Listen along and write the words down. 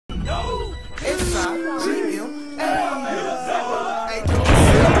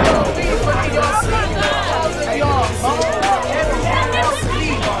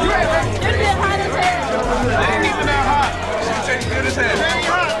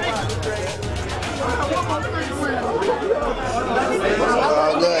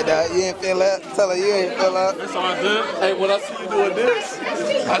Oh, good, dog. You ain't feel that? Tell her you ain't feel that. It's all good. Hey, when I see you doing this,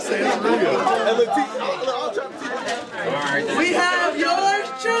 I say it's real. We have yours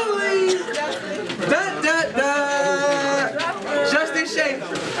truly. Dun, dun, dun. Justin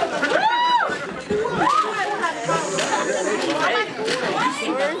Schaefer.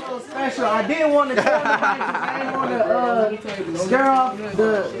 Special. I didn't want to tell nobody because I didn't want to scare off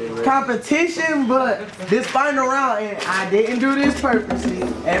the competition, but this final round, and I didn't do this purposely.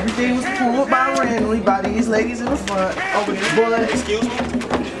 Everything was pulled by randomly by these ladies in the front. But excuse me.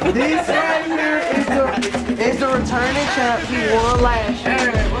 This right here is the returning champ. He won last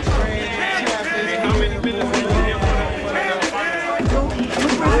year. How many minutes?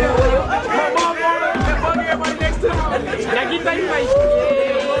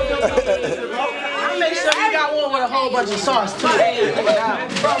 I'll make sure you got one with a whole bunch of sauce too. Bro,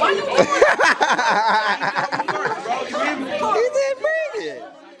 why you He didn't bring it.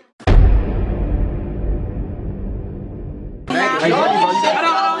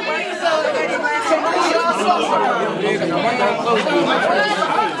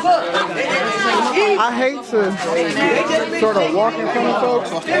 I hate to sort of walk in front of folks.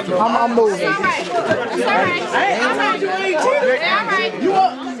 I'm moving.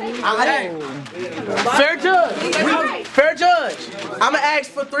 Fair judge. Fair judge. I'm gonna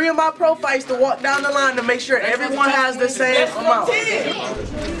ask for 3 of my pro fights to walk down the line to make sure everyone has the same amount. 10,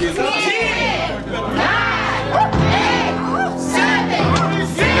 9, 8, 7,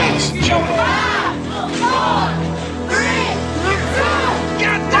 6, 5, 4, 3, 2,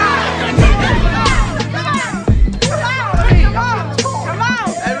 get down!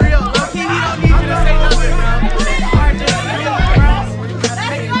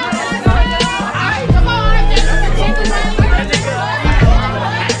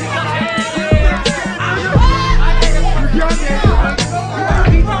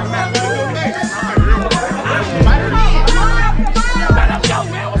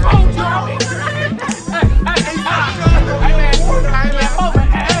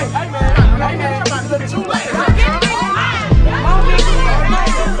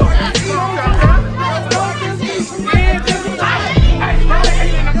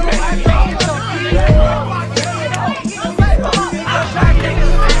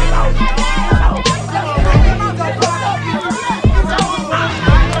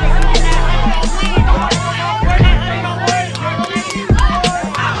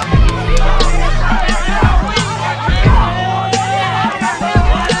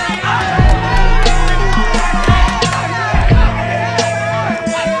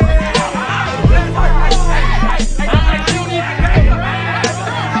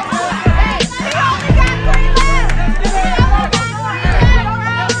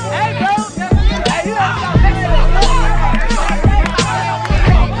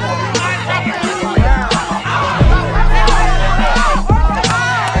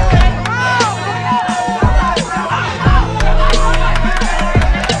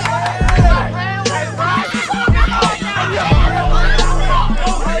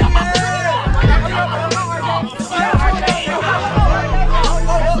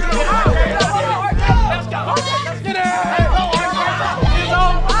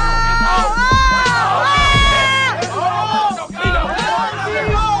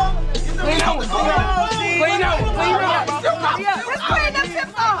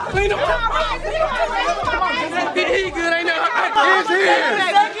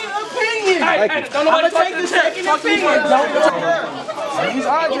 Hey, don't nobody take the second opinion. He's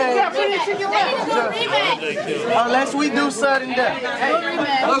RJ. Unless we do sudden death.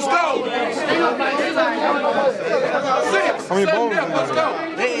 Let's go. 6. How many bowls? Let's go.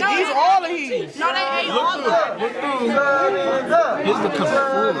 These are all of these. No, they ain't all of them. His look kind of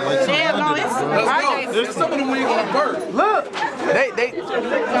full. Like Yeah, no, it's Let's go. There's some of them we ain't gonna burn. Look. They.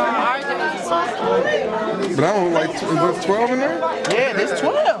 But I don't like, is there 12 in there? Yeah, there's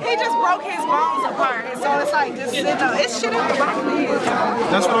 12. He just broke his bones apart, and so it's like just sitting up. It's shit at the bottom of his.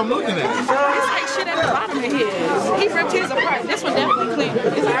 That's what I'm looking at. It's like shit at the bottom of his. He ripped his apart. This one definitely clean.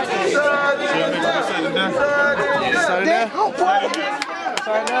 It's our day.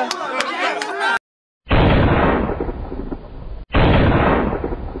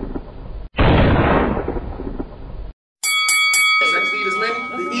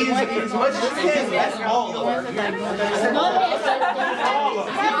 Eat as much as you can. That's all.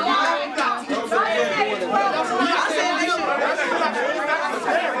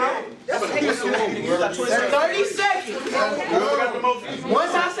 30 seconds.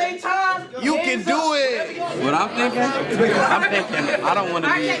 Once I say time, You can do it. What I'm thinking I don't want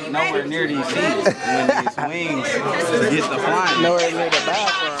to be nowhere near these seats when these wings get to flying. Nowhere near the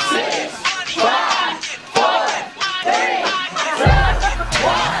bathroom. 5, 4, 3, 2,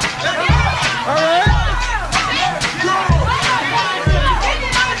 1. All right.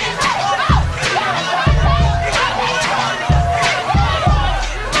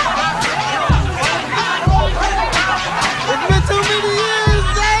 It's been too many years,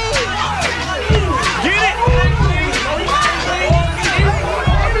 Zay. Get it.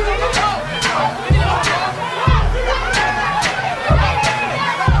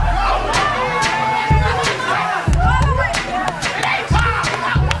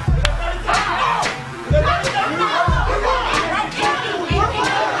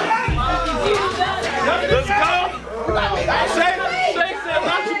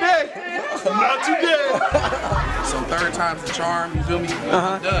 Not today. So third time's the charm, you feel me?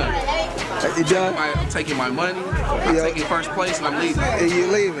 I'm done. You done? I'm taking my money, I'm taking first place, and I'm leaving. And you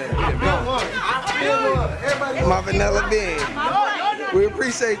leaving? My vanilla bean. We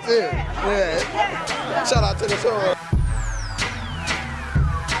appreciate you. Yeah. Shout out to the sorors.